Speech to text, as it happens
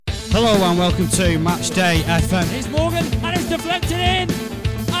Hello and welcome to Matchday FM. It's Morgan and it's deflected in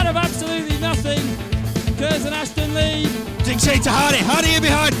out of absolutely nothing. Kers and Ashton lead. Dixie to Hardy. Hardy in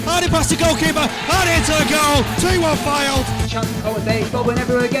behind. Hardy past the goalkeeper. Hardy into the goal. 2-1 failed. Chance for Colin Day. It's bubbling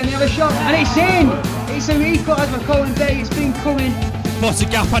everywhere again. The other shot. And it's in. It's in. He's got as for Colin Day. It's been coming. Puts a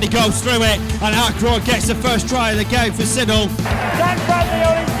gap and he goes through it. And Ackroyd gets the first try of the game for Siddle. Dan Bradley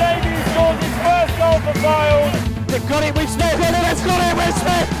on his debut scores his first goal for Fylde. They've got it with Smith. They've got it with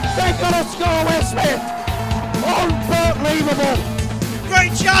Smith. They've got to score with Smith. Unbelievable.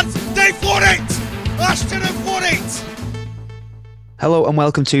 Great chance. They've won it. Ashton have won it. Hello and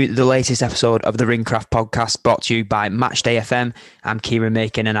welcome to the latest episode of the Ringcraft Podcast, brought to you by Matchday FM. I'm Kieran,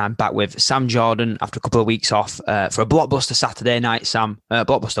 Makin, and I'm back with Sam Jordan after a couple of weeks off for a blockbuster Saturday night, Sam.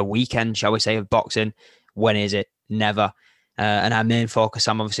 Blockbuster weekend, shall we say, of boxing. When is it? Never. And our main focus,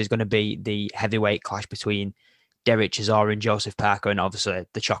 Sam, obviously is going to be the heavyweight clash between Dereck Chisora and Joseph Parker, and obviously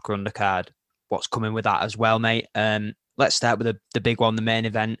the chocker undercard. What's coming with that as well, mate? Let's start with the big one, the main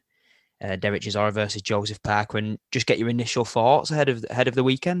event. Dereck Chisora versus Joseph Parker, and just get your initial thoughts ahead of the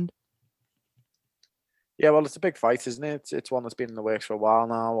weekend. Yeah, well, it's a big fight, isn't it? It's one that's been in the works for a while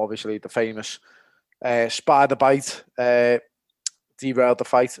now. Obviously, the famous spider bite derailed the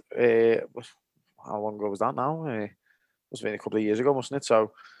fight. How long ago was that now? It must have been a couple of years ago, mustn't it?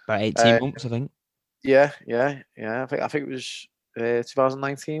 So about 18 months, I think. Yeah. I think it was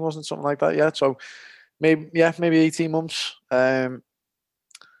 2019, wasn't it? Something like that. Yeah. So maybe 18 months. But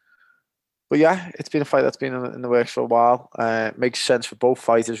yeah, it's been a fight that's been in the works for a while. Makes sense for both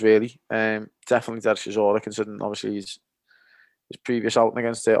fighters, really. Definitely Dereck Chisora, considering obviously his previous outing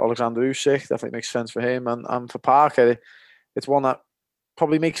against Alexander Usyk. Definitely makes sense for him. And for Parker, it's one that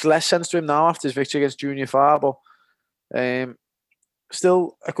probably makes less sense to him now after his victory against Junior Farr. But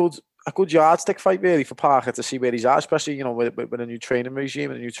still a good yardstick fight, really, for Parker to see where he's at, especially, with a new training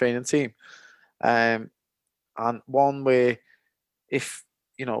regime and a new training team. And one where if,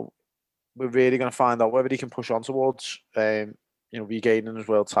 we're really going to find out whether he can push on towards, regaining his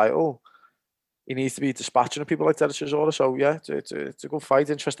world title. He needs to be dispatching of people like Dereck Chisora. So yeah, it's a good fight,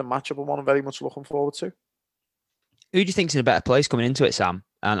 interesting matchup, and one I'm very much looking forward to. Who do you think's in a better place coming into it, Sam?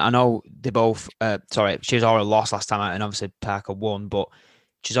 And I know they both. Chisora lost last time out, and obviously Parker won, but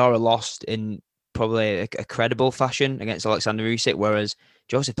Chisora lost in probably a credible fashion against Alexander Usyk, whereas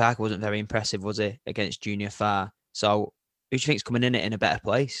Joseph Parker wasn't very impressive, was he, against Junior Farr? So who do you think's coming in it in a better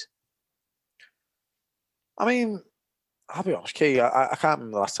place? I mean, I'll be honest, Key, I can't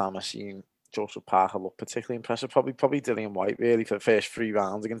remember the last time I seen Joseph Parker look particularly impressive. Probably Dillian White, really, for the first 3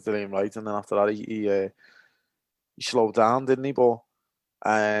 rounds against Dillian White, and then after that he slowed down, didn't he? But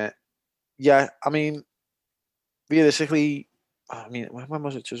yeah, I mean, realistically, when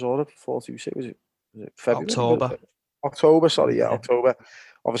was it Chisora fought Usyk? Was it February? October, sorry, yeah, October.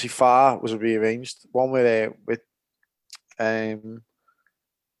 Obviously, Farr was rearranged. One with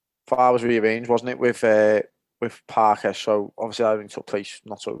Farr was rearranged, wasn't it, with Parker? So obviously that only took place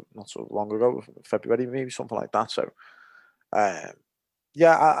not so long ago, February maybe, something like that. So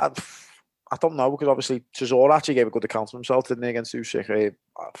yeah, I don't know, because obviously Chisora actually gave a good account of himself, didn't he, against Usyk?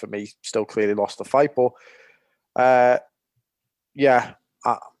 For me, still clearly lost the fight, but yeah,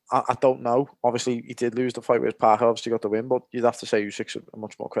 I don't know. Obviously, he did lose the fight with Parker. Obviously, got the win, but you'd have to say Usyk's a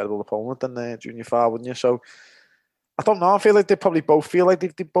much more credible opponent than Junior Farr, wouldn't you? So I don't know. I feel like they probably both feel like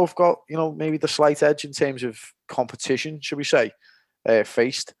they both got, maybe the slight edge in terms of competition, should we say,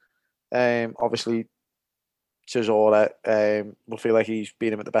 faced. Obviously, Chisora will feel like he's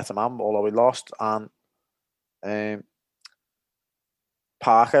beat him at the better man, although he lost. And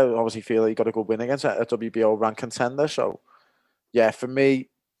Parker obviously feel like he got a good win against a WBO ranked contender. So, yeah, for me,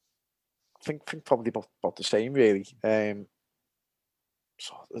 I think probably about the same, really.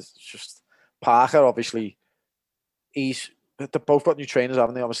 So it's just Parker, obviously. They've both got new trainers,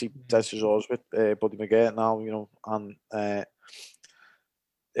 haven't they? Obviously, Dereck Chisora's with Buddy McGirt now, and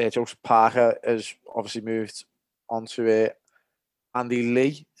Joseph Parker has obviously moved on to Andy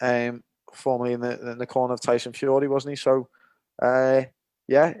Lee, formerly in the corner of Tyson Fury, wasn't he? So,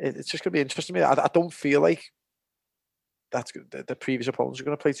 yeah, it's just going to be interesting to me. I don't feel like that's the previous opponents are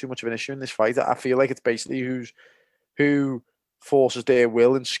going to play too much of an issue in this fight. I feel like it's basically who forces their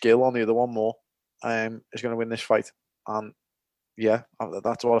will and skill on the other one more is going to win this fight. And yeah,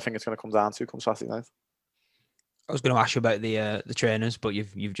 that's what I think it's going to come down to come Saturday night. I was going to ask you about the trainers, but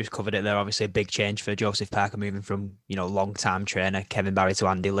you've just covered it there. Obviously, a big change for Joseph Parker, moving from long-time trainer Kevin Barry to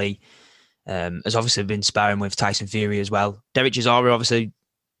Andy Lee. Has obviously been sparring with Tyson Fury as well. Dereck Chisora obviously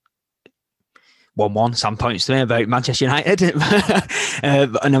 1-1. Sam points to me about Manchester United,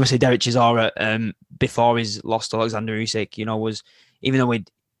 and obviously Dereck Chisora before his loss to Alexander Usyk, was, even though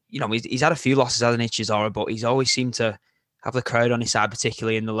he's had a few losses, hasn't he, Chisora, but he's always seemed to have the crowd on his side,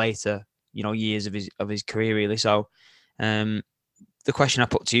 particularly in the later, years of his career, really. So, the question I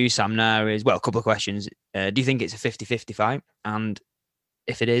put to you, Sam, now is, well, a couple of questions. Do you think it's a 50-50 fight? And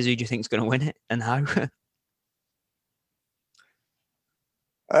if it is, who do you think is going to win it and how?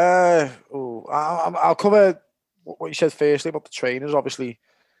 I'll cover what you said firstly about the trainers. Obviously,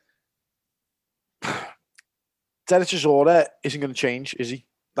 Dereck Chisora isn't going to change, is he?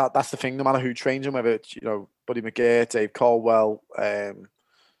 That's the thing. No matter who trains him, whether it's Buddy McGee, Dave Caldwell,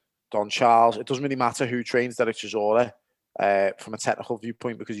 Don Charles, it doesn't really matter who trains Dereck Chisora from a technical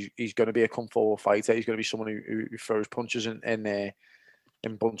viewpoint, because he's going to be a come forward fighter. He's going to be someone who throws punches in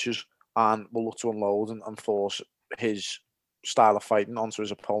bunches and will look to unload and force his style of fighting onto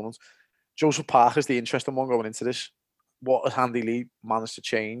his opponent. Joseph Parker's the interesting one going into this. What has Andy Lee managed to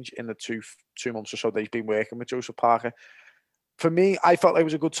change in the two months or so that he's been working with Joseph Parker? For me, I felt like it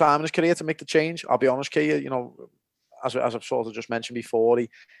was a good time in his career to make the change. I'll be honest, Kia, as I've sort of just mentioned before,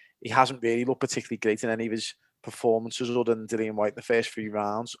 he hasn't really looked particularly great in any of his performances other than Dillian White in the first 3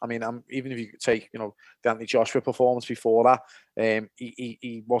 rounds. I mean, even if you take, the Anthony Joshua performance before that,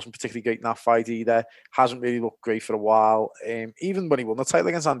 he wasn't particularly great in that fight either. Hasn't really looked great for a while. Even when he won the title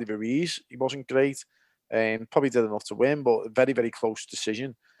against Andy Ruiz, he wasn't great. Probably did enough to win, but a very, very close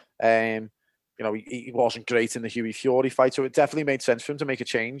decision. He wasn't great in the Hughie Fury fight, so it definitely made sense for him to make a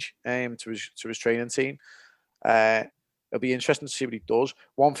change to his training team. It'll be interesting to see what he does.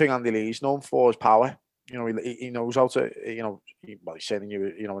 One thing Andy Lee's known for is power. He knows how to, he said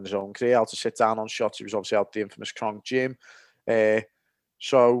in his own career, how to sit down on shots. He was obviously out the infamous Kronk gym.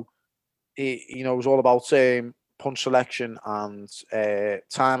 So he knows all about punch selection and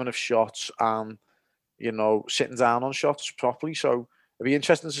timing of shots and, sitting down on shots properly. So it'll be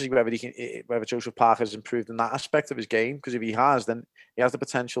interesting to see whether Joseph Parker has improved in that aspect of his game, because if he has, then he has the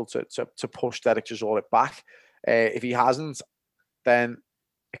potential to push Dereck Chisora back. If he hasn't, then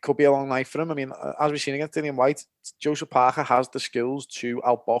it could be a long night for him. I mean, as we've seen against Dillian White, Joseph Parker has the skills to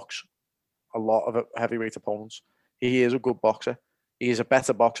outbox a lot of heavyweight opponents. He is a good boxer. He is a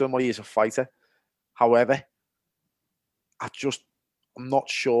better boxer than what he is a fighter. However, I'm not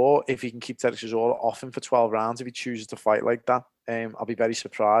sure if he can keep Dereck Chisora off him for 12 rounds if he chooses to fight like that. I'll be very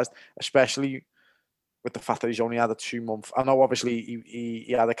surprised, especially with the fact that he's only had a 2-month. I know obviously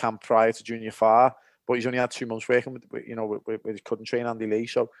he had a camp prior to Junior Farr, but he's only had 2 months working with his couldn't train Andy Lee.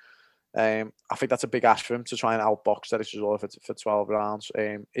 So I think that's a big ask for him to try and outbox Dereck Chisora for 12 rounds.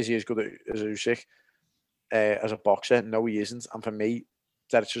 Is he as good as Usyk as a boxer? No, he isn't. And for me,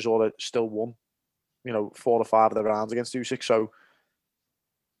 Dereck Chisora still won, 4 or 5 of the rounds against Usyk. So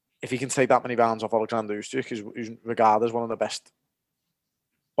if he can take that many rounds off Alexander Usyk, who's regarded as one of the best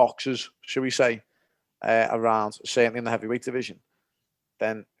boxers, should we say, around, certainly in the heavyweight division,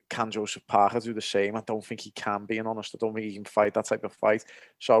 then can Joseph Parker do the same? I don't think he can, being honest. I don't think he can fight that type of fight.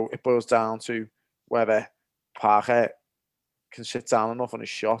 So it boils down to whether Parker can sit down enough on his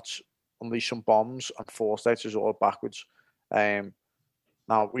shots, unleash some bombs, and force Dereck Chisora backwards.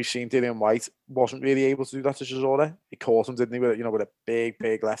 Now, we've seen Dillian White wasn't really able to do that to Chisora. He caught him, didn't he, with a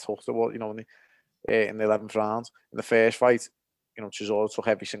big left hook in the 11th round. In the first fight, Chisora took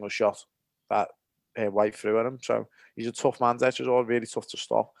every single shot that White threw at him. So he's a tough man, Dereck Chisora, really tough to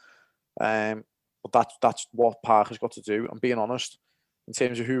stop. But that's what Parker's got to do. And being honest, in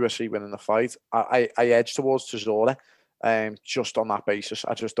terms of who I see winning the fight, I edge towards Chisora just on that basis.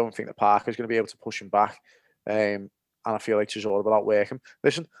 I just don't think that Parker's going to be able to push him back. And I feel like Chisora will outwork him.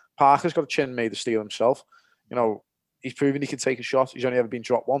 Listen, Parker's got a chin made of steel himself. He's proven he can take a shot. He's only ever been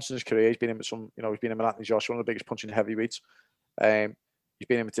dropped once in his career. He's been in with he's been in with Anthony Joshua, one of the biggest punching heavyweights. He's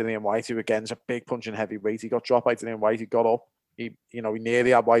been in with Dillian White, who again is a big punching heavyweight. He got dropped by Dillian White. He got up. He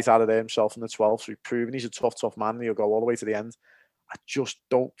nearly had White out of there himself in the 12th. So he's proven he's a tough man. And he'll go all the way to the end. I just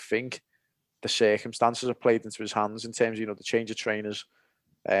don't think the circumstances have played into his hands in terms of the change of trainers,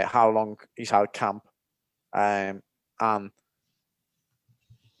 how long he's had camp, and I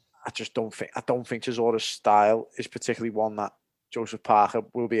don't think Chisora's style is particularly one that Joseph Parker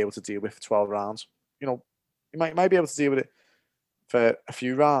will be able to deal with for 12 rounds. He might be able to deal with it for a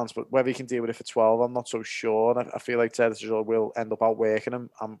few rounds, but whether he can deal with it for 12, I'm not so sure. And I feel like Dereck Chisora will end up outworking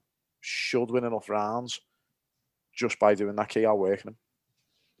him and should win enough rounds just by doing that, outworking him.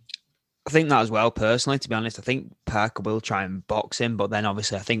 I think that as well, personally, to be honest. I think Parker will try and box him, but then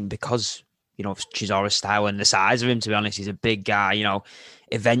obviously I think because Chisora's style and the size of him, to be honest, he's a big guy.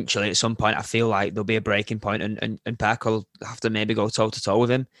 Eventually at some point, I feel like there'll be a breaking point and Parker will have to maybe go toe to toe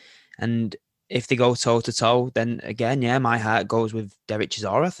with him. And if they go toe to toe, then again, my heart goes with Dereck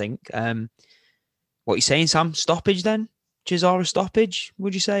Chisora, I think. What are you saying, Sam? Stoppage then? Chisora stoppage,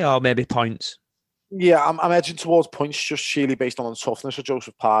 would you say, or maybe points? Yeah, I'm edging towards points just sheerly based on the toughness of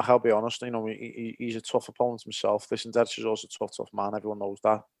Joseph Parker. I'll be honest. You know, he's a tough opponent himself. Listen, Dereck Chisora's a tough man. Everyone knows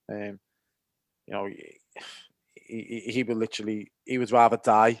that. You know, he would literally, he would rather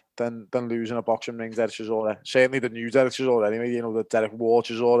die than lose in a boxing ring. Dereck Chisora, certainly the new Dereck Chisora. Anyway, you know, the Derek War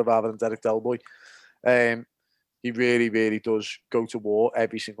Chisora rather than Derek Delboy. He really, really does go to war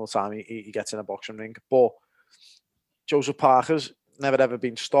every single time he gets in a boxing ring. But Joseph Parker's never ever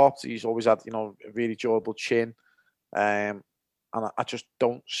been stopped. He's always had, you know, a really durable chin. And I just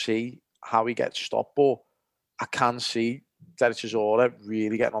don't see how he gets stopped. But I can see Dereck Chisora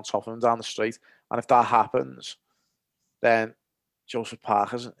really getting on top of him down the straight. And if that happens, then Joseph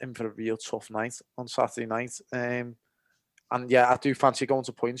Parker's in for a real tough night on Saturday night. And yeah, I do fancy going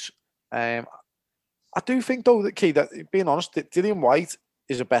to points. I do think, though, that being honest, Dillian Whyte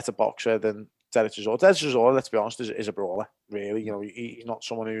is a better boxer than Dereck Chisora. Dereck Chisora, let's be honest, is a brawler, really. You know, he's not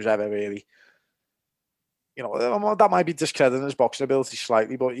someone who's ever really, you know, that might be discrediting his boxing ability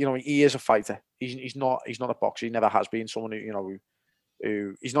slightly, but, you know, he is a fighter. He's not a boxer. He never has been someone who, you know,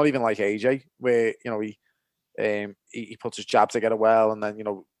 who he's not even like AJ, where, you know, he puts his jab together well and then, you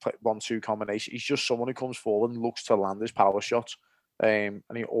know, 1-2 combination. He's just someone who comes forward and looks to land his power shots. And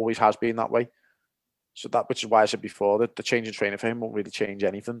he always has been that way. So which is why I said before that the change in training for him won't really change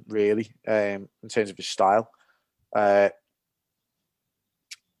anything, really, in terms of his style. I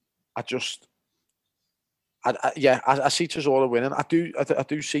see Chisora winning. I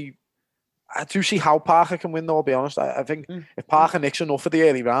do see how Parker can win, though, I'll be honest. I think if Parker nicks enough for the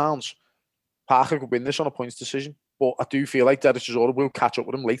early rounds, Parker could win this on a points decision. But I do feel like Dereck Chisora will catch up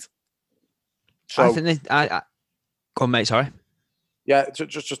with him late. So I think go on, mate, sorry. Yeah,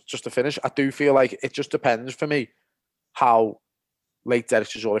 just to finish, I do feel like it just depends for me how late Dereck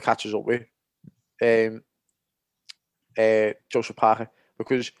Chisora catches up with Joseph Parker.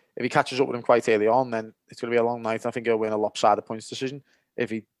 Because if he catches up with him quite early on, then it's going to be a long night. I think he'll win a lopsided points decision.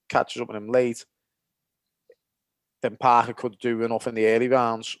 If he catches up with him late, then Parker could do enough in the early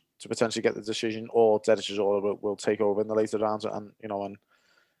rounds to potentially get the decision, or Dereck Chisora will take over in the later rounds and you know and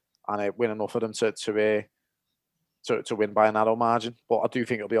win enough of them to win by a narrow margin. But I do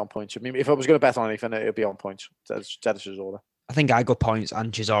think it'll be on points. I mean, if I was going to bet on anything, it'll be on points. Dereck Chisora. I think I go points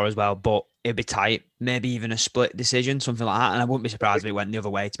and Chisora as well, but it'd be tight. Maybe even a split decision, something like that. And I wouldn't be surprised if it went the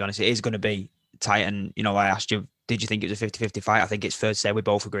other way, to be honest. It is going to be tight. And, you know, I asked you, did you think it was a 50-50 fight? I think it's fair to say we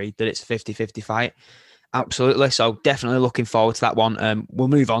both agreed that it's a 50-50 fight. Absolutely. So definitely looking forward to that one. We'll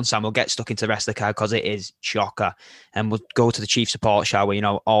move on, Sam. We'll get stuck into the rest of the card because it is shocker. And we'll go to the chief support, shall we? You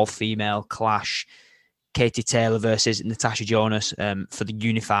know, all-female clash. Katie Taylor versus Natasha Jonas for the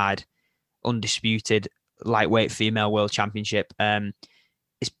unified, undisputed lightweight female world championship.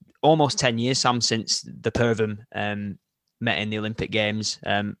 It's almost 10 years, Sam, since the pair of them met in the Olympic Games.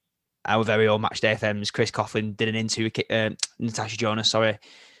 Our very own Matchday FM's Chris Coughlin did an interview with Natasha Jonas,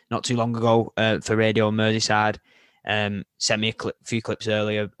 not too long ago for Radio Merseyside. Sent me a few clips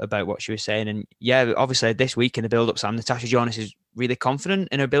earlier about what she was saying. And yeah, obviously this week in the build-up, Sam, Natasha Jonas is really confident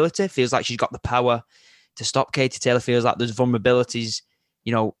in her ability. Feels like she's got the power to stop Katie Taylor. Feels like there's vulnerabilities,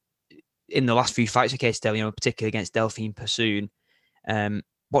 you know, in the last few fights with Katie Taylor, you know, particularly against Delphine Persoon.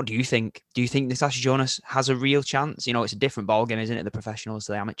 What do you think? Do you think Natasha Jonas has a real chance? You know, it's a different ballgame, isn't it? The professionals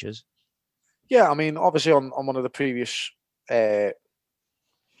to the amateurs. Yeah, I mean, obviously on one of the previous podcasts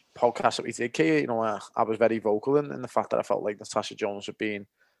that we did, Kia, you know, I was very vocal in the fact that I felt like Natasha Jonas had been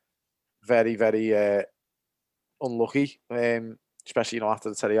very, very unlucky. Especially, you know, after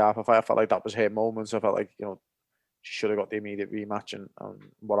the Terry Harper fight, I felt like that was her moment. I felt like, you know, she should have got the immediate rematch and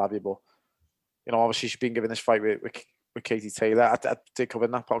what have you. But, you know, obviously she's been given this fight with Katie Taylor. I did cover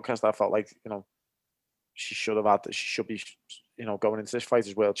in that podcast. I felt like, you know, she should be, you know, going into this fight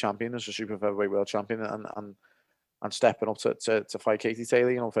as world champion, as a super featherweight world champion, and stepping up to fight Katie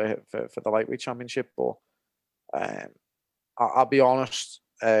Taylor, you know, for the lightweight championship. But I'll be honest,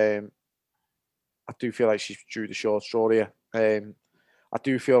 I do feel like she's drew the short straw here. I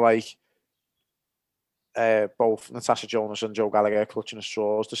do feel like both Natasha Jonas and Joe Gallagher clutching the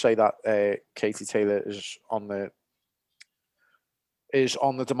straws to say that Katie Taylor is on the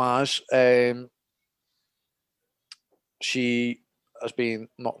demise. She has been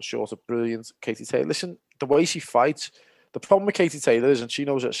not short of brilliant. Katie Taylor, listen, the way she fights. The problem with Katie Taylor is, and she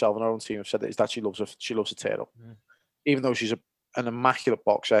knows it herself, and her own team have said it, is that she loves a tear up. Even though she's an immaculate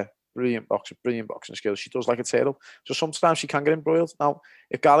boxer. Brilliant boxing skills. She does like a tear up. So sometimes she can get embroiled. Now,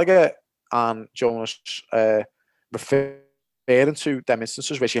 if Gallagher and Jonas referring to them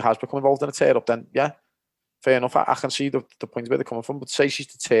instances where she has become involved in a tear up, then yeah, fair enough. I can see the point where they're coming from. But say she's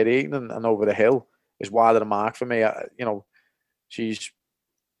deteriorating and over the hill is wider the mark for me. You know, She's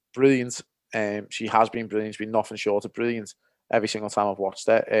brilliant. She has been brilliant. She's been nothing short of brilliant every single time I've watched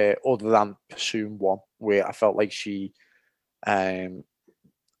it, other than Pursuit 1, where I felt like she was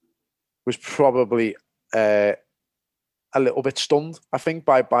probably a little bit stunned, I think,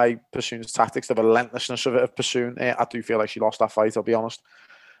 by Pursuit's tactics, the relentlessness of Pursuit. I do feel like she lost that fight, I'll be honest.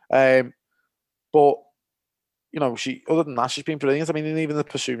 But, you know, other than that, she's been brilliant. I mean, even the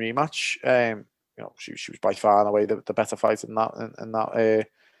Pursuit rematch, you know, she was by far and away the better fighter in that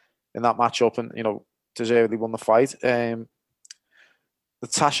matchup, and, you know, deservedly won the fight.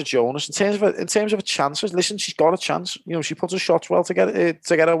 Natasha Jonas, in terms of her chances, listen, she's got a chance. You know, she puts her shots well to get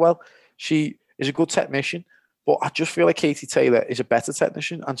her well. She is a good technician, but I just feel like Katie Taylor is a better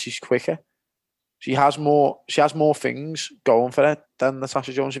technician and she's quicker. She has more things going for her than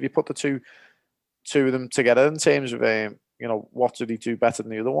Natasha Jonas. If you put the two of them together in terms of you know, what do they do better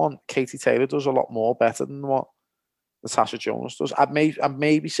than the other one, Katie Taylor does a lot more better than what Natasha Jonas does. I'd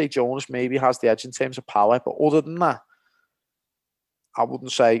maybe say Jonas maybe has the edge in terms of power, but other than that, I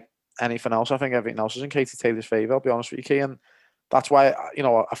wouldn't say anything else. I think everything else is in Katie Taylor's favour, I'll be honest with you, Kieran. That's why, you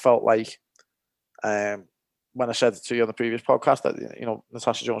know, I felt like when I said to you on the previous podcast that, you know,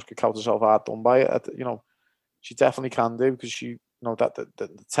 Natasha Jonas could count herself hard done by it, you know, she definitely can do, because she, you know, that the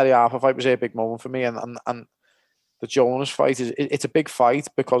Terry Harper fight was a big moment for me, and the Jonas fight it's a big fight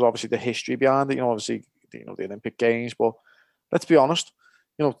because obviously the history behind it, you know, obviously, you know, the Olympic Games, but let's be honest,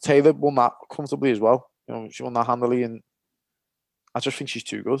 you know, Taylor won that comfortably as well. You know, she won that handily, and I just think she's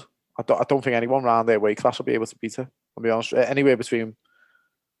too good. I don't think anyone around their weight class will be able to beat her. I'll be honest. Anywhere between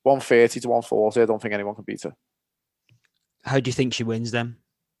 130 to 140, I don't think anyone can beat her. How do you think she wins then,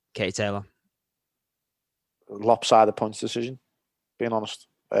 Katie Taylor? Lopsided points decision, being honest.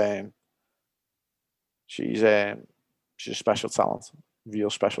 She's a special talent, real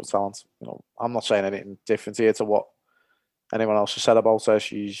special talent. You know, I'm not saying anything different here to what anyone else has said about her.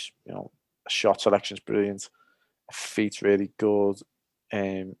 She's, you know, shot selection's brilliant, her feet's really good.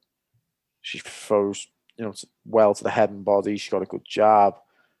 She throws, you know, well to the head and body. She's got a good jab.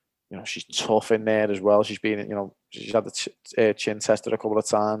 You know, she's tough in there as well. She's been, you know, she's had the chin tested a couple of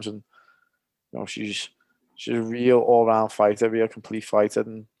times, and, you know, she's a real all-round fighter, real complete fighter,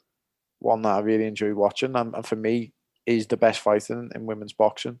 and one that I really enjoy watching. And for me, is the best fighter in women's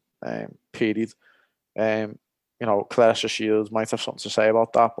boxing. Period. You know, Clarissa Shields might have something to say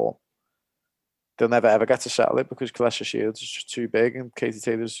about that, but they'll never ever get to settle it because Clarissa Shields is just too big, and Katie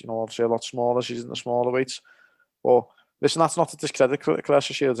Taylor's, you know, obviously a lot smaller. She's in the smaller weights. But listen, that's not to discredit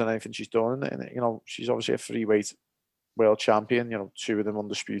Clarissa Shields and anything she's done. And, you know, she's obviously a free-weight world champion, you know, 2 of them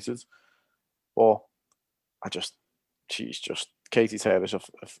undisputed. But she's just, Katie Taylor's a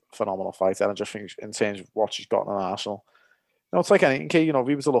phenomenal fighter. And I just think in terms of what she's got in her arsenal, you know, it's like anything, you know, if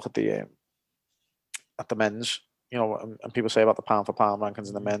we were to look at the men's, you know, and people say about the pound for pound rankings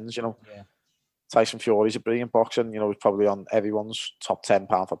in the men's, you know, yeah. Tyson Fury's a brilliant boxer, you know, he's probably on everyone's top 10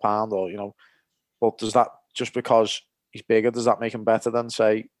 pound for pound, or, you know, but does that, just because he's bigger, does that make him better than,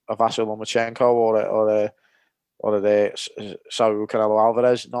 say, a Vasyl Lomachenko or a Saul Canelo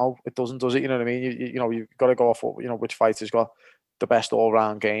Alvarez? No, it doesn't, does it? You know what I mean? You know, you've got to go off, you know, which fighter's got the best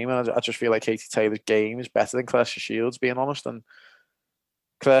all-round game, and I just feel like Katie Taylor's game is better than Clarissa Shields, being honest, and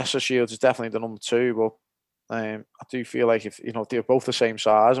Clarissa Shields is definitely the number 2, but I do feel like if, you know, they're both the same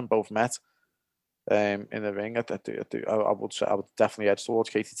size and both met in the ring, I would say I would definitely edge towards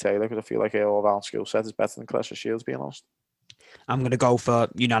Katie Taylor, because I feel like her all-round skill set is better than Clarissa Shields, being honest. I'm going to go for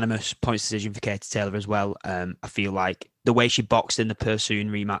unanimous points decision for Katie Taylor as well. I feel like the way she boxed in the Pursuit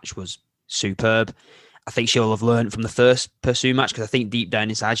rematch was superb. I think she'll have learned from the first Pursuit match, because I think deep down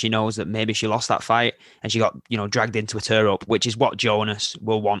inside she knows that maybe she lost that fight and she got, you know, dragged into a tear-up, which is what Jonas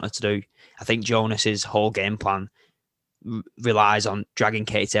will want her to do. I think Jonas's whole game plan relies on dragging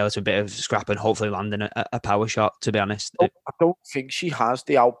Katie Taylor to a bit of scrap and hopefully landing a power shot, to be honest. I don't think she has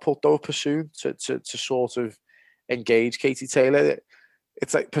the output, though, Pursuit, to sort of engage Katie Taylor.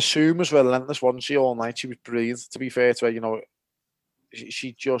 It's like Pursuit was relentless, wasn't she, all night? She was brilliant, to be fair to her. You know,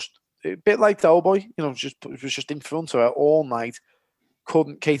 she just, a bit like Delboy, you know, it was just in front of her all night.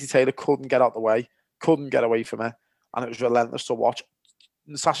 Katie Taylor couldn't get out the way, couldn't get away from her, and it was relentless to watch.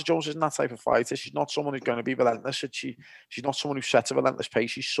 Natasha Jonas isn't that type of fighter. She's not someone who's going to be relentless. She's not someone who sets a relentless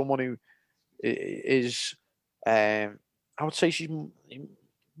pace. She's someone who is, I would say she's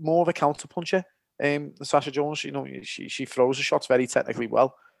more of a counter puncher. Natasha Jonas, you know, she throws the shots very technically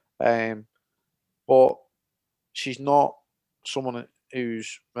well, but she's not someone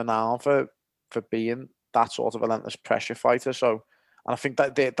who's renowned for being that sort of relentless pressure fighter. So, and I think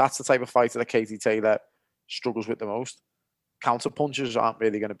that's the type of fighter that Katie Taylor struggles with the most. Counter punchers aren't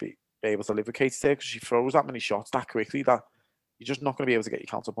really going to be able to live with Katie Taylor, because she throws that many shots that quickly that You're just not going to be able to get your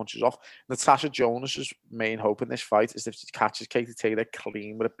counter punches off. Natasha Jonas's main hope in this fight is if she catches Katie Taylor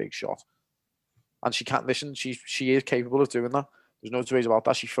clean with a big shot. And she can't listen. She is capable of doing that. There's no two ways about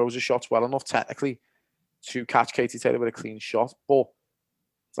that. She throws her shots well enough technically to catch Katie Taylor with a clean shot. But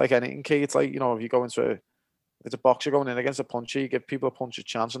it's like anything, Key. It's like, you know, if you go into if it's a boxer going in against a puncher, you give people a puncher's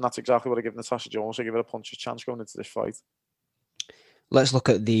chance, and that's exactly what I give Natasha Jonas. I give her a puncher's chance going into this fight. Let's look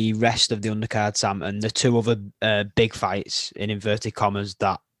at the rest of the undercard, Sam, and the two other big fights in inverted commas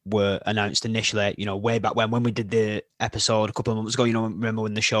that were announced initially, you know, way back when we did the episode a couple of months ago, you know, remember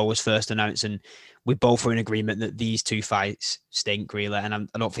when the show was first announced, and we both were in agreement that these two fights stink, really, and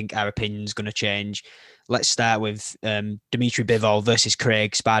I don't think our opinion's going to change. Let's start with Dimitri Bivol versus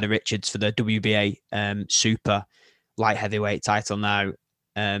Craig Spider Richards for the WBA super light heavyweight title now.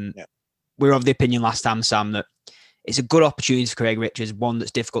 We were of the opinion last time, Sam, that it's a good opportunity for Craig Richards, one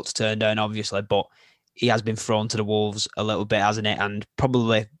that's difficult to turn down, obviously, but he has been thrown to the wolves a little bit, hasn't it? And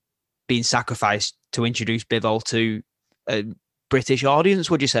probably been sacrificed to introduce Bivol to a British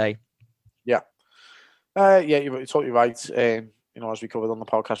audience, would you say? Yeah. You're totally right. You know, as we covered on the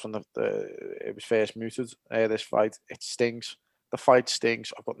podcast when it was first mooted, this fight, it stinks. The fight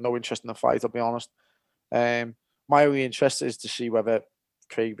stinks. I've got no interest in the fight, I'll be honest. My only interest is to see whether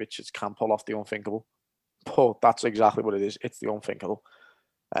Craig Richards can pull off the unthinkable. But that's exactly what it is. It's the unthinkable.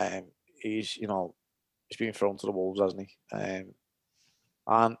 He's been thrown to the wolves, hasn't he?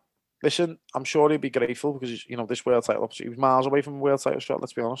 And listen, I'm sure he'd be grateful because, you know, this world title, he was miles away from a world title shot,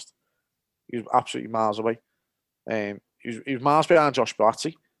 let's be honest. He was absolutely miles away. He was miles behind Josh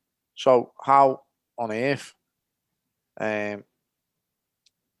Barty. So how on earth Craig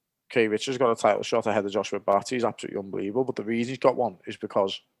Richards got a title shot ahead of Joshua Barty is absolutely unbelievable. But the reason he's got one is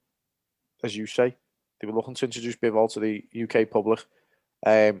because, as you say, they were looking to introduce Bivol to the UK public.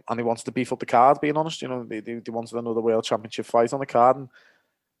 And they wanted to beef up the card, being honest. You know, they wanted another World Championship fight on the card. And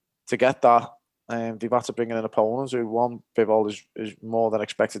to get that, they've had to bring in an opponent who, one, Bivol is more than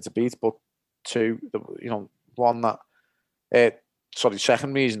expected to beat, but two, one that,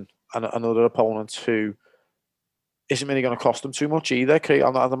 second reason, and another opponent who isn't really going to cost them too much either.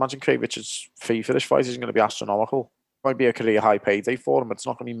 I'd imagine Craig Richards' fee for this fight isn't going to be astronomical. Might be a career high payday for him, but it's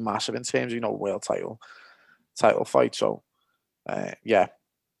not going to be massive in terms of, you know, world title fight. So,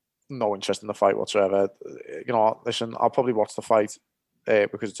 no interest in the fight whatsoever. You know, listen, I'll probably watch the fight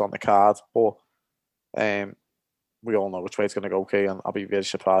because it's on the card, but we all know which way it's going to go, okay, and I'll be very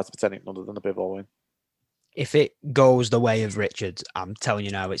surprised if it's anything other than a Bivol win. If it goes the way of Richards, I'm telling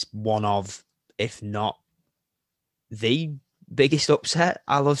you now, it's one of, if not the biggest upset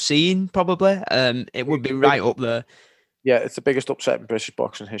I'll have seen, probably. It would be right up there. Yeah, it's the biggest upset in British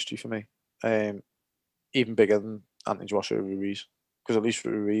boxing history for me. Even bigger than Anthony Joshua Ruiz. Because at least for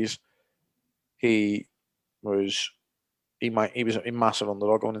Ruiz, he was a massive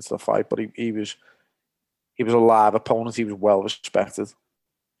underdog going into the fight, but he was a live opponent. He was well respected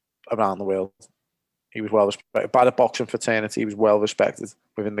around the world. He was well respected by the boxing fraternity. He was well respected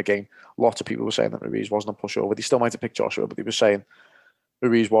within the game. Lots of people were saying that Ruiz wasn't a pushover. They still might have picked Joshua, but he was saying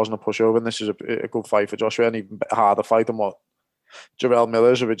Ruiz wasn't a pushover, and this is a good fight for Joshua, and even a harder fight than what Jarrell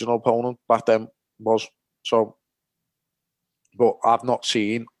Miller's original opponent back then was. So, but I've not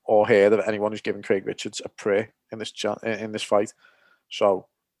seen or heard of anyone who's given Craig Richards a prayer in this fight. So,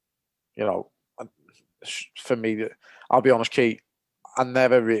 you know, for me, I'll be honest, Keith, I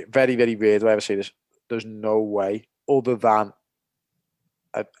never, very, very rare do I ever say this. There's no way, other than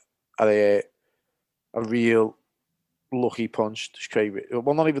a real lucky punch to Craig Richards.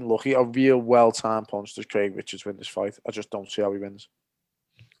 Well, not even lucky, a real well-timed punch to Craig Richards win this fight. I just don't see how he wins.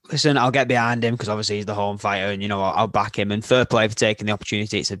 Listen, I'll get behind him because obviously he's the home fighter, and, you know, I'll back him. And fair play for taking the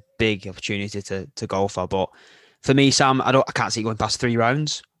opportunity. It's a big opportunity to go for. But for me, Sam, I can't see it going past 3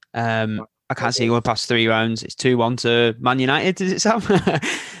 rounds. I can't see it going past 3 rounds. It's 2-1 to Man United, is it, Sam?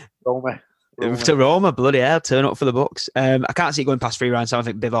 Roma. To Roma, bloody hell, turn up for the Bucks. I can't see it going past 3 rounds, so I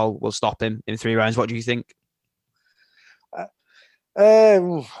think Bivol will stop him in 3 rounds. What do you think? I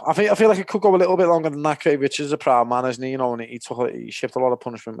feel like it could go a little bit longer than that. Craig Richards is a proud man, isn't he? You know, and he shipped a lot of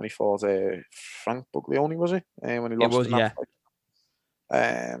punishment when he fought Frank Buglioni, was he? When he lost in that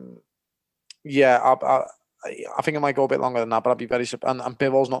fight. I think it might go a bit longer than that, but I'd be very surprised. And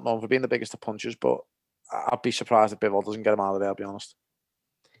Bivol's not known for being the biggest of punchers, but I'd be surprised if Bivol doesn't get him out of there, I'll be honest.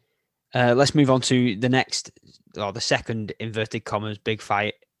 Let's move on to the second inverted commas big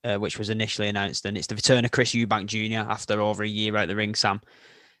fight, which was initially announced, and it's the return of Chris Eubank Jr. after over a year out the ring, Sam.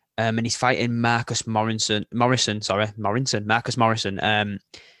 And he's fighting Marcus Morrison.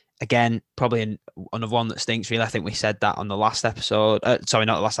 Again, probably another one that stinks, really. I think we said that on the last episode. Sorry,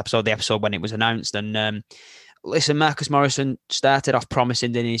 not the last episode, the episode when it was announced. And listen, Marcus Morrison started off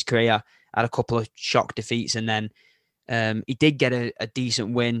promising in his career, had a couple of shock defeats, and then he did get a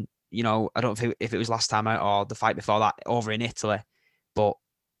decent win. You know, I don't know if it was last time out or the fight before that over in Italy, but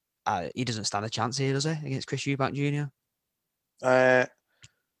he doesn't stand a chance here, does he, against Chris Eubank Jr.?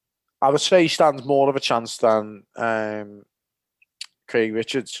 I would say he stands more of a chance than Craig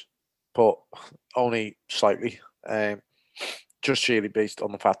Richards, but only slightly. Just really based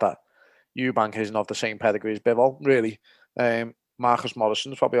on the fact that Eubank isn't of the same pedigree as Bivol, really. Marcus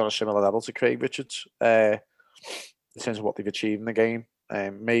Morrison's probably on a similar level to Craig Richards in terms of what they've achieved in the game.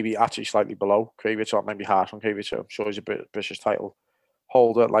 Maybe actually slightly below Craig Richards, maybe harsh on Craig Richards. I'm sure he's a British title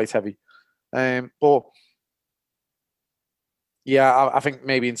holder, light heavy. But yeah, I think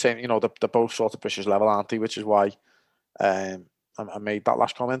maybe in saying, they're both sort of British level, aren't they? Which is why I made that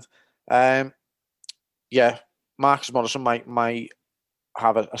last comment. Yeah, Marcus Morrison might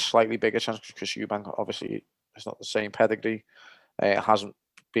have a slightly bigger chance because Chris Eubank obviously is not the same pedigree. It hasn't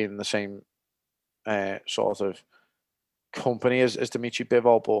been the same sort of company as Dimitri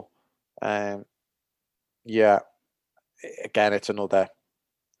Bivol, but yeah, again, it's another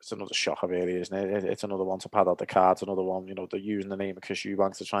shocker, really, isn't it? It's another one to pad out the cards. Another one, they're using the name of Chris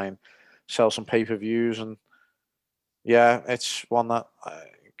Eubank to try and sell some pay-per-views, and yeah, it's one that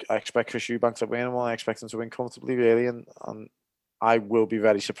I expect Chris Eubank to win, and I expect him to win comfortably, really, and I will be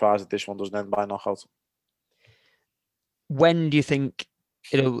very surprised if this one doesn't end by knockout. When do you think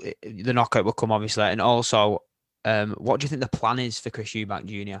the knockout will come, obviously, and also, what do you think the plan is for Chris Eubank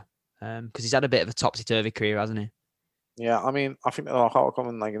Jr.? Because he's had a bit of a topsy-turvy career, hasn't he? Yeah, I mean, I think the knockout will come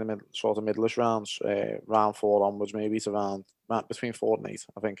in like in the middleish rounds, round 4 onwards, maybe to round between 4 and 8.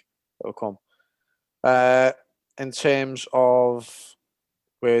 I think it'll come. In terms of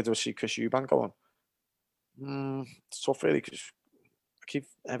where do I see Chris Eubank going? It's tough, really, because I keep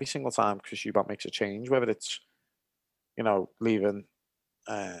every single time Chris Eubank makes a change, whether it's leaving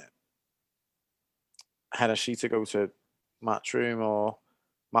Hennessy to go to Matchroom or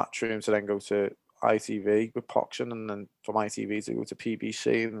Matchroom to then go to ITV with Poxon, and then from ITV to go to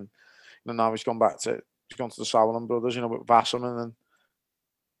PBC, and now he's gone to the Sauerland brothers, with Wasserman, and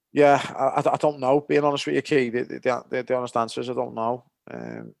yeah, I don't know. Being honest with you, Key, the honest answer is I don't know.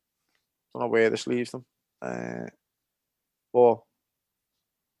 Don't know where this leaves them. But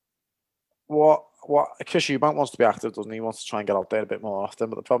what Chris Eubank wants to be active, doesn't he? He wants to try and get out there a bit more often.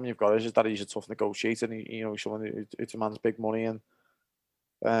 But the problem you've got is that he's a tough negotiator, and he's someone who demands big money, and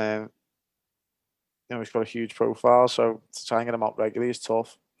he's got a huge profile, so to try and get him out regularly is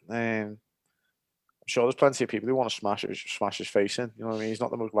tough. I'm sure there's plenty of people who want to smash his face in. You know what I mean? He's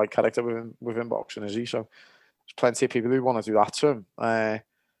not the most liked character within boxing, is he? So there's plenty of people who want to do that to him.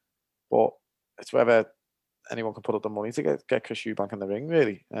 But it's whether anyone can put up the money to get Chris Eubank in the ring,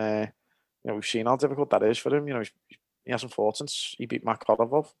 really. We've seen how difficult that is for him. He hasn't fought since he beat Matt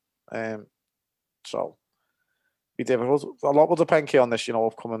Kolovov. So be difficult. A lot will depend on this,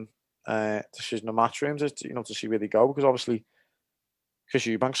 upcoming decision of Matchrooms, to see where they go, because obviously Chris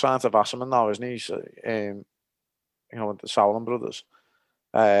Eubank signed to Wasserman now, isn't he? So, with the Sauerland brothers.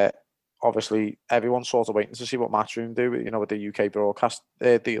 Obviously, everyone's sort of waiting to see what Matchroom do, with the UK broadcast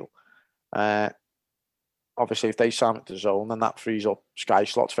deal. Obviously, if they sign it to Zone, then that frees up Sky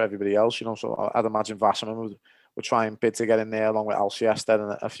slots for everybody else. So I'd imagine Wasserman would try and bid to get in there along with LCS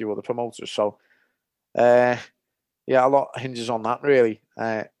and a few other promoters. So, yeah, a lot hinges on that, really.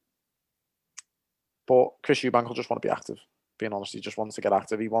 But Chris Eubank will just want to be active. Being honest, he just wants to get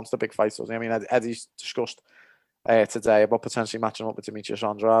active. He wants the big fights, doesn't he? I mean, Eddie's discussed today about potentially matching up with Demetrius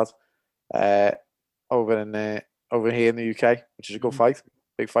Andrade over here in the UK, which is a good fight.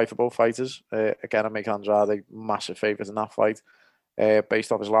 Big fight for both fighters. Again, I make Andrade a massive favourite in that fight,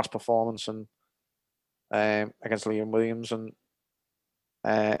 based off his last performance and against Liam Williams, and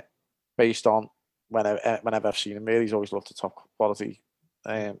based on whenever I've seen him, really, he's always looked a top quality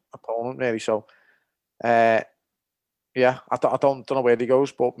opponent, really. So, yeah, I don't know where he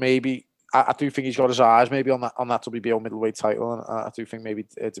goes, but maybe I do think he's got his eyes maybe on that WBO middleweight title, and I do think maybe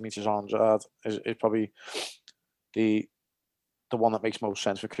Demetrius Andrade is probably the one that makes most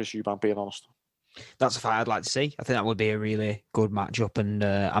sense for Chris Eubank, being honest. That's a fight I'd like to see. I think that would be a really good matchup, and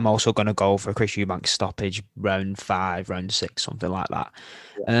I'm also going to go for Chris Eubank stoppage, round 5, round 6, something like that.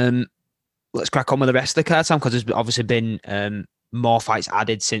 Yeah. Let's crack on with the rest of the card, Sam, because there's obviously been more fights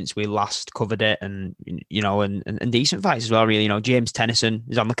added since we last covered it, and and decent fights as well, really. James Tennyson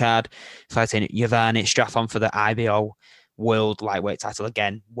is on the card, fighting Giovanni Straffon for the IBO World Lightweight title,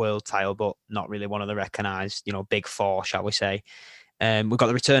 again, world title, but not really one of the recognised, big four, shall we say. We've got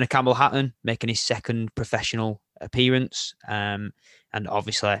the return of Campbell Hatton making his second professional appearance, and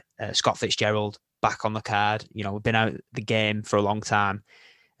obviously Scott Fitzgerald back on the card. We've been out the game for a long time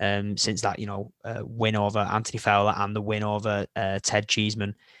since that, win over Anthony Fowler and the win over Ted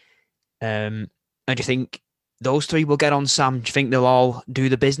Cheeseman. And do you think those three will get on, Sam? Do you think they'll all do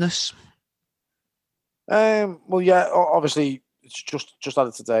the business? Well, yeah, obviously, it's just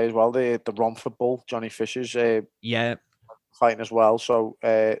added today as well. The Romford Bull, Johnny Fisher's fighting as well. So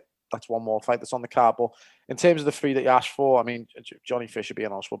that's one more fight that's on the card. But in terms of the three that you asked for, I mean, Johnny Fisher,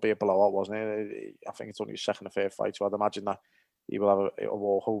 being honest, will be a blowout, wasn't it? I think it's only his second or third fight, so I'd imagine that he will have a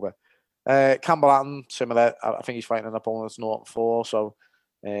walkover. Campbell Hatton, similar. I think he's fighting an opponent that's 0-4, so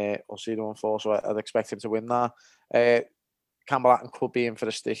we'll see the 1-4. So I'd expect him to win that. Campbell Hatton could be in for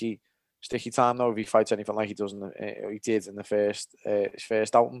a sticky time though if he fights anything like he did in the his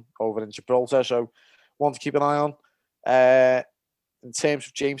first outing over in Gibraltar. So one to keep an eye on. In terms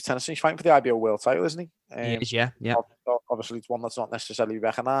of James Tennyson, he's fighting for the IBO world title, isn't he? He is, yeah. Obviously, it's one that's not necessarily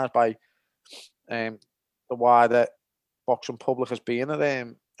recognised by the wider boxing public as being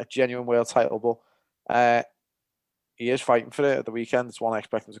a genuine world title, but he is fighting for it at the weekend. It's one I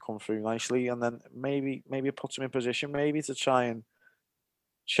expect him to come through nicely, and then maybe it puts him in position maybe to try and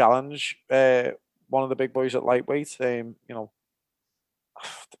challenge one of the big boys at lightweight. The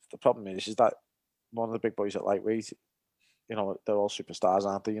problem is that one of the big boys at lightweight, they're all superstars,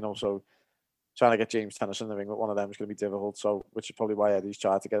 aren't they? So trying to get James Tennyson in the ring with one of them is going to be difficult. So, which is probably why Eddie's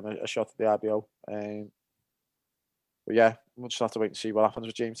tried to get him a shot at the IBO. But yeah, we'll just have to wait and see what happens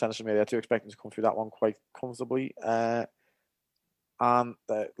with James Tennyson. Really, I do expect him to come through that one quite comfortably. And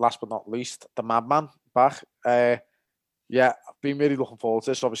last but not least, the Madman back. Yeah, I've been really looking forward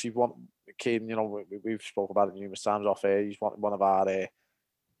to this. Obviously, Kieran, we've spoken about it numerous times off air. He's one of our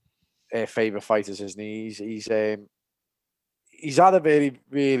favourite fighters, isn't he? He's had a very,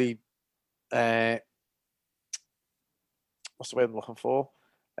 really, what's the word I'm looking for?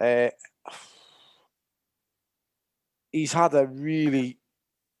 He's had a really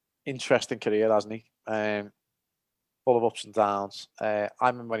interesting career, hasn't he? Full of ups and downs. I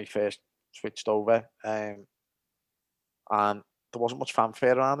remember when he first switched over, and there wasn't much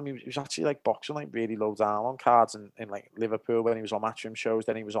fanfare around him. He was actually like boxing like really low down on cards in like Liverpool when he was on Matchroom shows.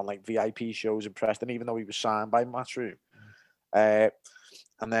 Then he was on like VIP shows in Preston, even though he was signed by Matchroom. And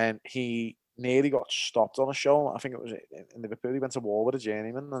then he nearly got stopped on a show. I think it was in Liverpool. He went to war with a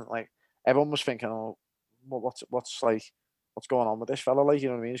journeyman, and like everyone was thinking, "Oh, what's going on with this fella?" Like, you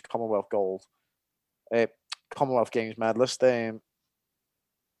know what I mean? He's Commonwealth gold, Commonwealth Games medalist.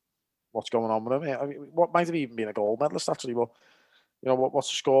 What's going on with him? I mean, what might have even been a gold medalist actually, but what's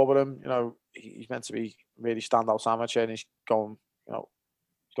the score with him? He's meant to be really standout amateur, and he's going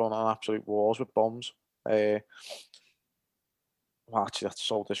on absolute wars with bombs. Well, actually, that's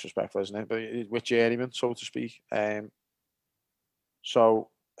so disrespectful, isn't it? But with journeyman, so to speak. Yeah,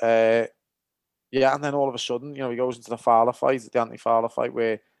 and then all of a sudden, he goes into the Fowler fight, the Anthony Fowler fight,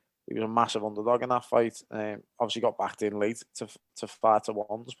 where he was a massive underdog in that fight. Obviously got backed in late to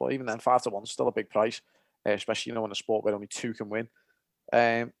 5-1s, but even then, 5-1 is still a big price, especially in a sport where only two can win.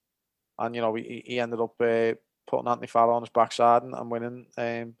 And he ended up putting Anthony Fowler on his backside and winning.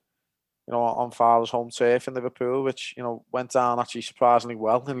 On Fowler's home turf in Liverpool, which went down actually surprisingly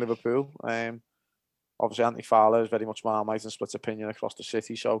well in Liverpool. Obviously, Anthony Fowler is very much Marmite and splits opinion across the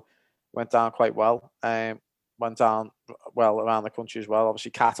city, so went down quite well. Went down well around the country as well.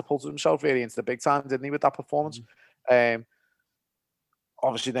 Obviously, catapulted himself really into the big time, didn't he, with that performance?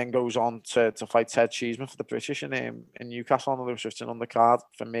 Obviously, then goes on to fight Ted Cheeseman for the British in Newcastle on the Lewis Richardson undercard.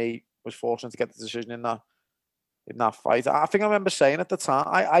 For me, was fortunate to get the decision in that fight. I think I remember saying at the time,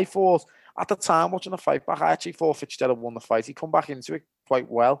 I thought at the time watching the fight back, I actually thought Fitzgerald won the fight. He come back into it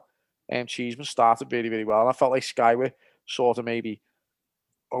quite well. Cheeseman started really, really well. And I felt like Sky were sort of maybe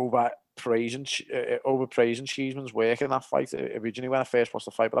overpraising Cheeseman's work in that fight originally when I first watched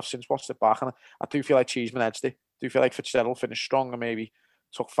the fight, but I've since watched it back, and I do feel like Cheeseman edged it. I do feel like Fitzgerald finished strong and maybe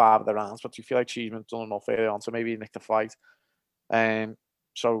took 5 of the rounds, but I do feel like Cheeseman done enough early on to maybe nick the fight.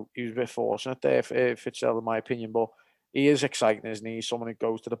 So he was a bit fortunate there, Fitzgerald, in my opinion, but he is exciting, isn't he? He's someone who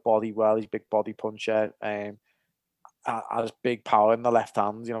goes to the body well. He's a big body puncher. Has big power in the left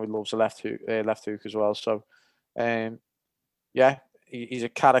hand. He loves the left hook as well. So, yeah, he's a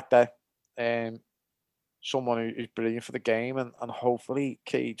character. Someone who's brilliant for the game, and hopefully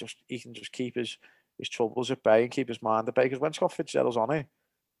he can just keep his troubles at bay and keep his mind at bay. Because when Scott Fitzgerald's on it,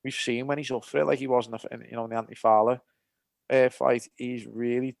 we've seen when he's up for it, like he was in the Anthony Fowler fight, he's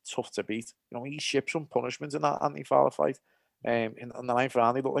really tough to beat. He shipped some punishment in that Anthony Fowler fight. In the 9th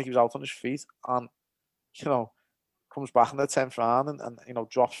round, he looked like he was out on his feet, and comes back in the 10th round and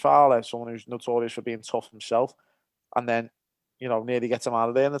drops Fowler, someone who's notorious for being tough himself, and then nearly gets him out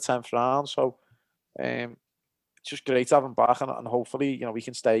of there in the 10th round. So It's just great to have him back, and hopefully, we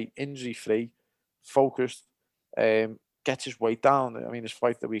can stay injury-free, focused, gets his weight down. I mean, his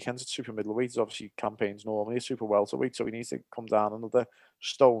fight the weekend's at super middleweight. Obviously, campaigns normally a super welterweight, so he needs to come down another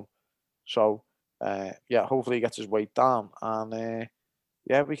stone. So, hopefully he gets his weight down, and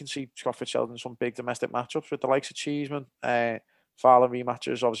we can see Scott Fitzgerald in some big domestic matchups with the likes of Cheeseman, Fowler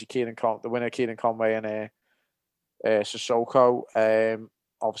rematches. Obviously, the winner Kieran Conway and Sissoko.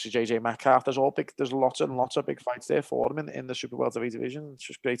 Obviously, JJ Metcalf. There's lots and lots of big fights there for him in the super welterweight division. It's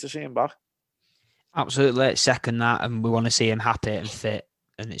just great to see him back. Absolutely, second that, and we want to see him happy and fit,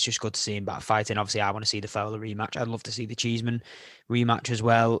 and it's just good to see him back fighting. Obviously, I want to see the Fowler rematch. I'd love to see the Cheeseman rematch as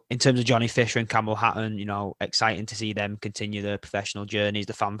well. In terms of Johnny Fisher and Campbell Hatton, exciting to see them continue their professional journeys,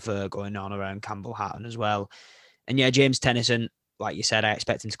 the fanfare going on around Campbell Hatton as well. And James Tennyson, like you said, I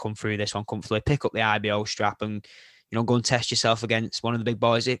expect him to come through this one comfortably, pick up the IBO strap and, go and test yourself against one of the big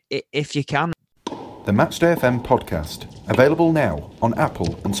boys if you can. The Matchday FM podcast, available now on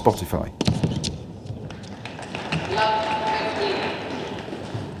Apple and Spotify.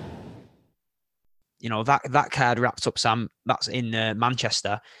 That card wrapped up, Sam. That's in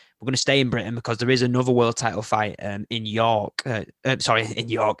Manchester. We're going to stay in Britain because there is another world title fight in London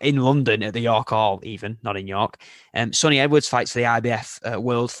at the York Hall, even, not in York. Sonny Edwards fights for the IBF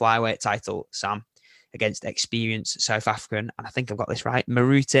World Flyweight title, Sam, against experienced South African, and I think I've got this right,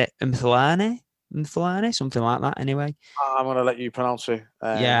 Moruti Mthalane, something like that, anyway. I'm going to let you pronounce it.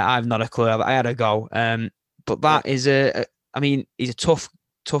 I've not a clue. I had a go. But that is he's a tough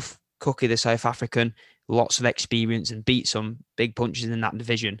cookie, the South African, lots of experience and beat some big punches in that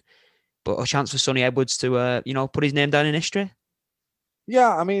division. But a chance for Sonny Edwards to, put his name down in history.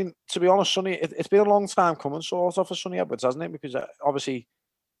 Yeah, I mean, to be honest, Sonny, it's been a long time coming sort of for Sonny Edwards, hasn't it? Because obviously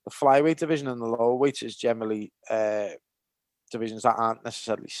the flyweight division and the lower weights is generally divisions that aren't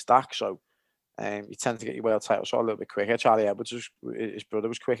necessarily stacked. So you tend to get your world title shot a little bit quicker. Charlie Edwards, his brother,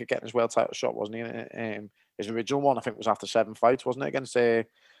 was quick at getting his world title shot, wasn't he? His original one, I think, was after 7 fights, wasn't it, against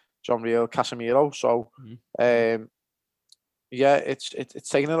John Real Casemiro. So, it's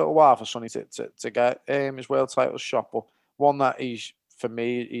taken a little while for Sonny to get his world title shot, but one that he's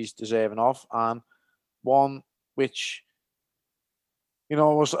deserving of, and one which,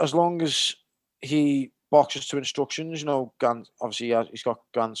 as long as he boxes to instructions, obviously he's got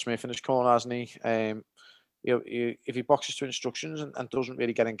Grant Smith in his corner, hasn't he? If he boxes to instructions and doesn't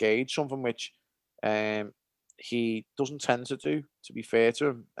really get engaged, something which he doesn't tend to do, to be fair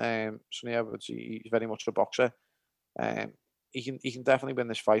to him. Sonny Edwards, he's very much a boxer. He can definitely win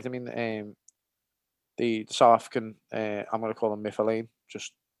this fight. I mean, the South African, I'm going to call him Mthalane,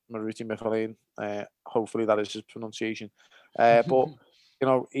 just Moruti Mthalane. Hopefully that is his pronunciation. But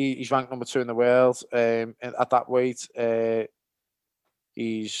he's ranked number 2 in the world at that weight.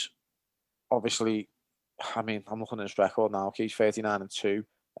 He's obviously, I'm looking at his record now. He's 39-2.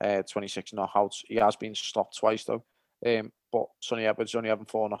 26 knockouts. He has been stopped twice though. But Sonny Edwards only having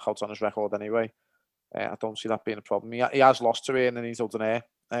 4 knockouts on his record anyway. I don't see that being a problem. He has lost to Ian and he's holding air.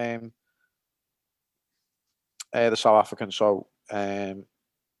 The South African. So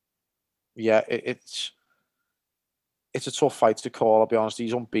it's a tough fight to call, I'll be honest.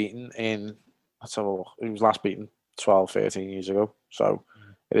 He's unbeaten he was last beaten 12, 13 years ago. So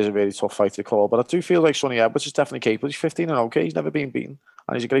it is a really tough fight to call. But I do feel like Sonny Edwards is definitely capable. He's 15-0. He's never been beaten.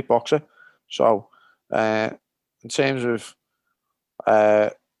 And he's a great boxer. So, in terms of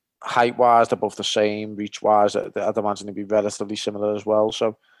height-wise, they're both the same. Reach-wise, I'd imagine they'd be relatively similar as well.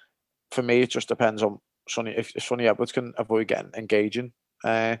 So, for me, it just depends on Sonny. If Sonny Edwards can avoid getting engaging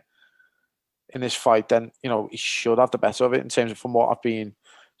in this fight, then he should have the better of it. In terms of from what I've been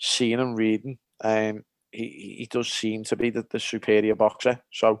seeing and reading, he does seem to be the superior boxer.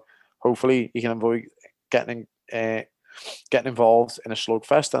 So, hopefully, he can avoid getting involved in a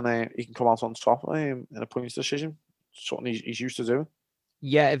slugfest, and he can come out on top in a points decision. Something he's used to doing.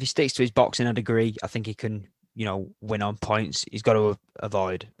 Yeah, if he sticks to his boxing, I'd agree. I think he can, win on points. He's got to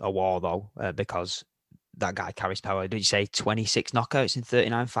avoid a war though, because that guy carries power. Did you say 26 knockouts in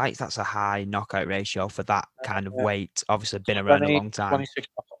 39 fights? That's a high knockout ratio for that kind of weight. Obviously, been around a long time.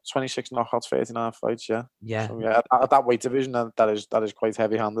 26 knockouts, 39 fights. Yeah. Yeah. So, at that weight division, that is quite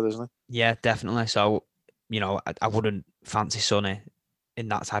heavy-handed, isn't it? Yeah, definitely. So, I wouldn't fancy Sonny in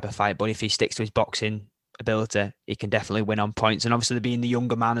that type of fight, but if he sticks to his boxing ability, he can definitely win on points. And obviously, being the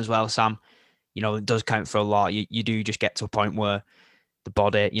younger man as well, Sam, it does count for a lot. You do just get to a point where the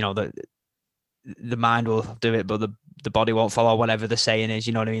body, the mind will do it, but the body won't follow, whatever the saying is,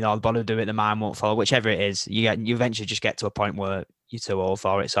 you know what I mean? Or the body will do it, the mind won't follow, whichever it is. You eventually just get to a point where you're too old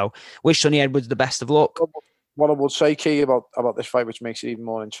for it. So, wish Sonny Edwards the best of luck. What I would say, Key, about this fight, which makes it even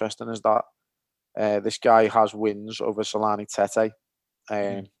more interesting, is that This guy has wins over Solani Tete,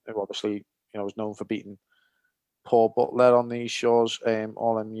 who obviously was known for beating Paul Butler on these shores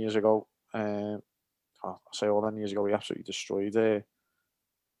all them years ago. I say all them years ago, he absolutely destroyed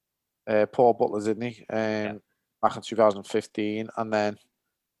Paul Butler, didn't he? Back in 2015, and then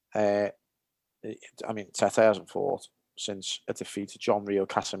Tete hasn't fought since a defeat to John Rio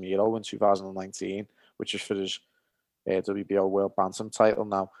Casemiro in 2019, which is for his WBO World Bantam title.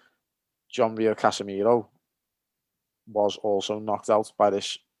 Now, John Rio Casemiro was also knocked out by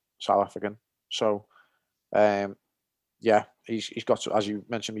this South African. So, he's got, as you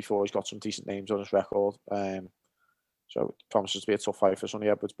mentioned before, he's got some decent names on his record. So it promises to be a tough fight for Sonny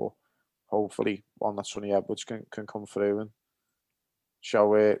Edwards, but hopefully one that Sonny Edwards can come through and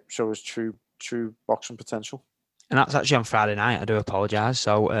show his true boxing potential. And that's actually on Friday night. I do apologise.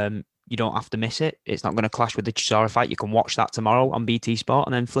 So you don't have to miss it. It's not going to clash with the Chisora fight. You can watch that tomorrow on BT Sport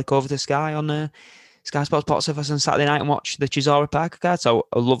and then flick over to Sky on Sky Sports Box Office on Saturday night and watch the Chisora Parker card. So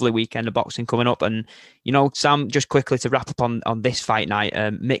a lovely weekend of boxing coming up. And, Sam, just quickly to wrap up on this fight night,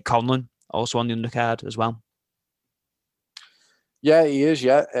 Mick Conlan also on the undercard as well. Yeah, he is,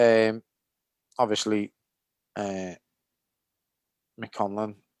 yeah. Obviously, Mick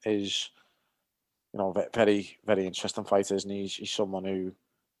Conlan is, very, very interesting fighter, isn't he? He's someone who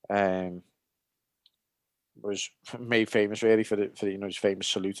was made famous really for his famous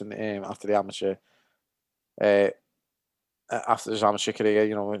salute after the amateur, after his amateur career.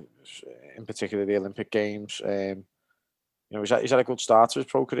 In particular the Olympic Games. He's had a good start to his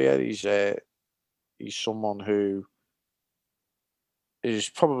pro career. He's someone who is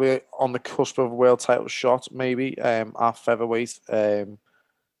probably on the cusp of a world title shot, maybe at featherweight.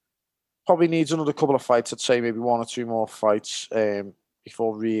 Probably needs another couple of fights. I'd say maybe one or two more fights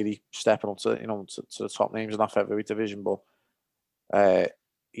before really stepping up to to the top names in that featherweight division. But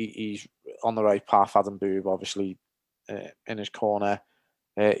he's on the right path. Adam Boob, obviously, in his corner.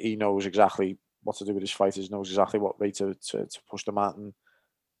 He knows exactly what to do with his fighters. Knows exactly what way to push them at. And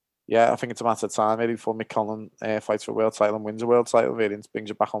yeah, I think it's a matter of time maybe before Mick Conlan fights for a world title and wins a world title. Really, and brings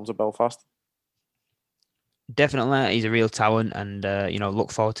it back home to Belfast. Definitely, he's a real talent, and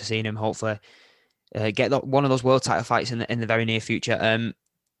look forward to seeing him. Hopefully, get one of those world title fights in the very near future.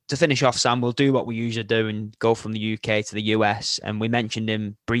 To finish off, Sam, we'll do what we usually do and go from the UK to the US. And we mentioned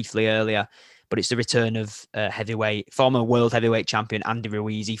him briefly earlier, but it's the return of former world heavyweight champion Andy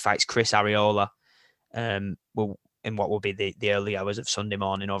Ruiz. He fights Chris Arreola. In what will be the early hours of Sunday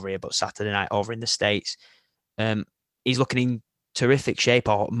morning over here, but Saturday night over in the States. He's looking in terrific shape,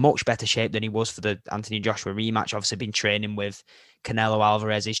 or much better shape than he was for the Anthony Joshua rematch. Obviously been training with Canelo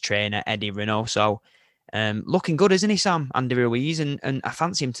Alvarez's trainer, Eddie Reno. So looking good, isn't he, Sam? Andy Ruiz, and I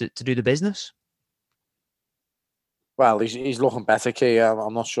fancy him to do the business. Well, he's looking better, Key.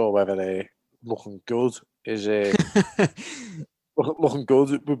 I'm not sure whether looking good is looking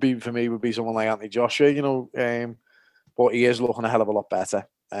good would be someone like Anthony Joshua, but he is looking a hell of a lot better.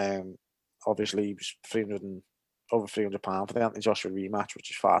 Obviously, he was over 300 pounds for the Anthony Joshua rematch,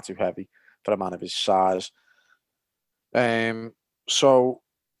 which is far too heavy for a man of his size. So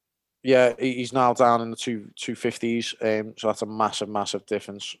yeah, he's now down in the 250s. So that's a massive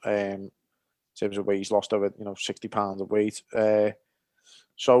difference in terms of weight. He's lost over 60 pounds of weight.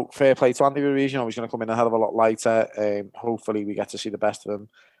 So fair play to Andy Ruiz. He's going to come in a hell of a lot lighter. Hopefully we get to see the best of him.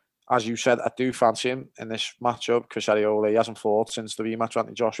 As you said, I do fancy him in this matchup. Chris Arreola, he hasn't fought since the rematch with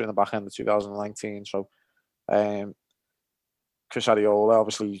Anthony Joshua in the back end of 2019. So Chris Arreola,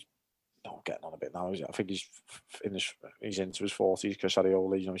 obviously, getting on a bit now. I think he's into his 40s. Chris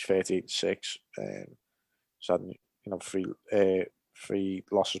Arreola, he's 38-6. He's had three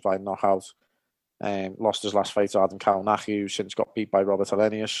losses by knockout. Lost his last fight to Adam Kaunaki, who since got beat by Robert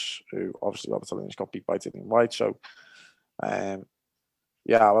Alenius, who obviously Robert Alenius got beat by Dillian White. So, I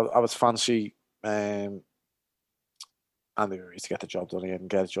would fancy Andy Ruiz to get the job done again and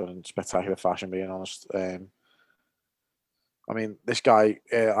get it done in spectacular fashion, being honest. This guy,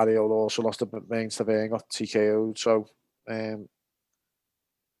 Arreola, also lost to Bermain Stavern, got TKO'd. So,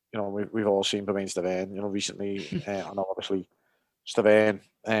 we've all seen Bermain Stavern, recently. I know, obviously, Stavern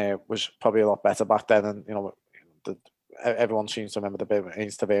was probably a lot better back then, and everyone seems to remember the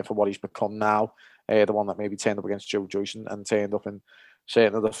Bermain Stavern for what he's become now. The one that maybe turned up against Joe Joyce and turned up in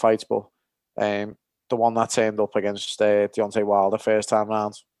certain other fights, but the one that turned up against Deontay Wilder first time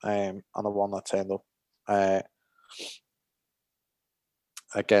round, and the one that turned up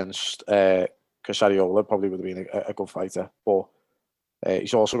against Chris Arreola probably would have been a good fighter. But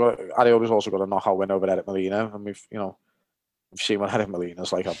Arreola's also got a knockout win over Eric Molina, and we've seen what Eric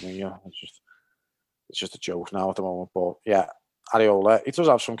Molina's like. It's just a joke now at the moment. But yeah, Areola, he does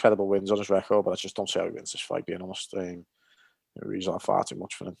have some credible wins on his record, but I just don't see how he wins this fight, being honest. He's had far too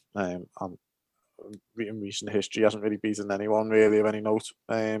much for him. And in recent history, he hasn't really beaten anyone really of any note.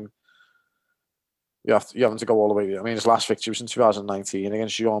 You having to go all the way. I mean, his last victory was in 2019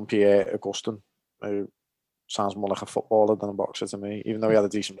 against Jean-Pierre Augustin, who sounds more like a footballer than a boxer to me, even though he had a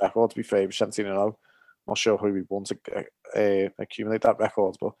decent record, to be fair. He was 17-0. Not sure who he won to accumulate that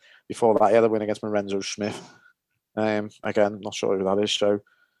record, but before that, he had a win against Lorenzo Smith. Again, not sure who that is. So,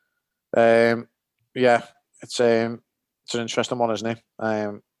 yeah, it's an interesting one, isn't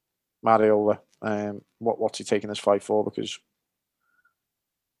it? Mariola, what's he taking this fight for? Because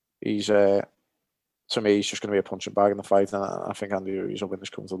he's, to me, he's just going to be a punching bag in the fight, and I think Andy Ruiz will win this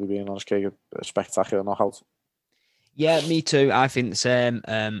comfortably, being honest. A spectacular knockout. Yeah, me too. I think the same.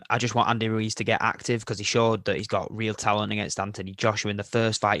 I just want Andy Ruiz to get active because he showed that he's got real talent against Anthony Joshua in the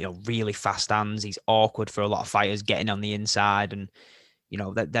first fight. Really fast hands. He's awkward for a lot of fighters, getting on the inside, and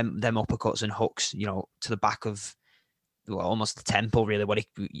them uppercuts and hooks. To the back of almost the temple. Really, what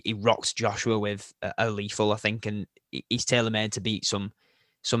he rocked Joshua with a lethal, I think, and he's tailor-made to beat some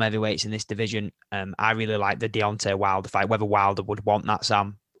heavyweights in this division. I really like the Deontay Wilder fight. Whether Wilder would want that,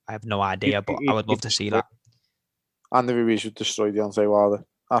 Sam, I have no idea, but I would love to see that. Andy Ruiz would destroy Deontay Wilder.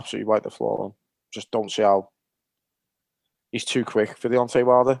 Absolutely wipe the floor on. Just don't see how. He's too quick for Deontay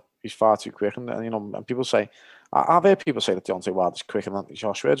Wilder. He's far too quick. And and people say, I've heard people say that Deontay Wilder's quicker than Anthony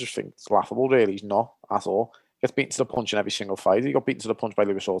Joshua. I just think it's laughable, really. He's not at all. He gets beaten to the punch in every single fight. He got beaten to the punch by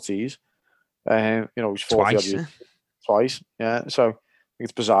Luis Ortiz. He's 40 twice. Yeah. So I think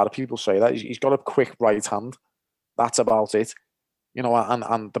it's bizarre that people say that. He's got a quick right hand. That's about it.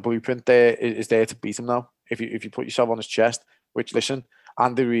 And the blueprint there is there to beat him now. If you put yourself on his chest, which, listen,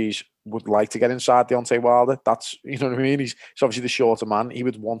 Andy Ruiz would like to get inside Deontay Wilder. That's, you know what I mean? He's obviously the shorter man. He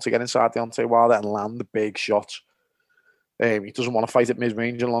would want to get inside Deontay Wilder and land the big shots. He doesn't want to fight at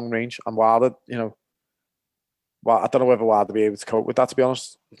mid-range and long range. And Wilder, well, I don't know whether Wilder will be able to cope with that, to be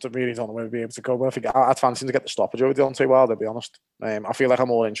honest. I really don't know whether he'll be able to cope with it. I think I'd fancy him to get the stoppage over Deontay Wilder, to be honest. I feel like a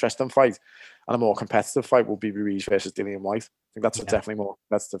more interesting fight and a more competitive fight will be Ruiz versus Dillian Whyte. I think that's a definitely more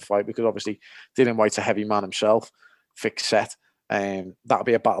competitive fight because obviously Dillian Whyte's a heavy man himself, thick set. That'll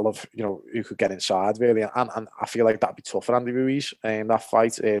be a battle of, who could get inside, really. And I feel like that'd be tough for Andy Ruiz. That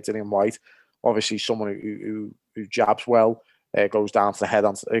fight, Dillian Whyte, obviously someone who jabs well, goes down to the head,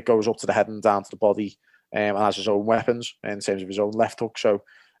 it goes up to the head and down to the body, and has his own weapons in terms of his own left hook. So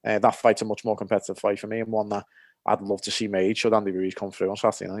that fight's a much more competitive fight for me, and one that I'd love to see made should Andy Ruiz come through on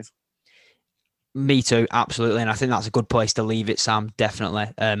Saturday night. Me too, absolutely. And I think that's a good place to leave it, Sam, definitely.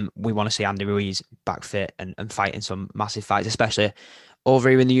 We want to see Andy Ruiz back fit and fighting some massive fights, especially over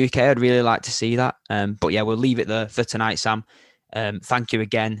here in the UK. I'd really like to see that. But yeah, we'll leave it there for tonight, Sam. Thank you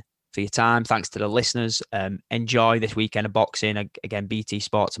again for your time. Thanks to the listeners. Enjoy this weekend of boxing. Again, BT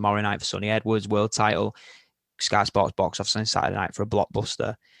Sport tomorrow night for Sonny Edwards, world title. Sky Sports box office on Saturday night for a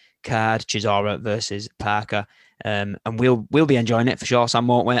blockbuster card, Chisora versus Parker. And we'll be enjoying it for sure, Sam,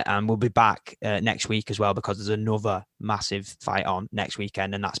 won't we? And we'll be back next week as well because there's another massive fight on next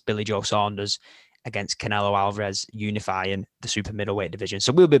weekend, and that's Billy Joe Saunders against Canelo Alvarez, unifying the super middleweight division.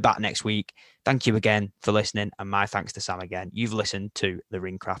 So we'll be back next week. Thank you again for listening, and my thanks to Sam again. You've listened to the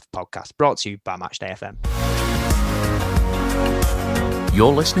Ringcraft Podcast, brought to you by Matchday FM.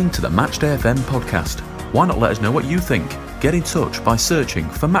 You're listening to the Matchday FM podcast. Why not let us know what you think? Get in touch by searching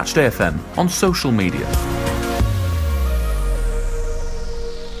for Matchday FM on social media.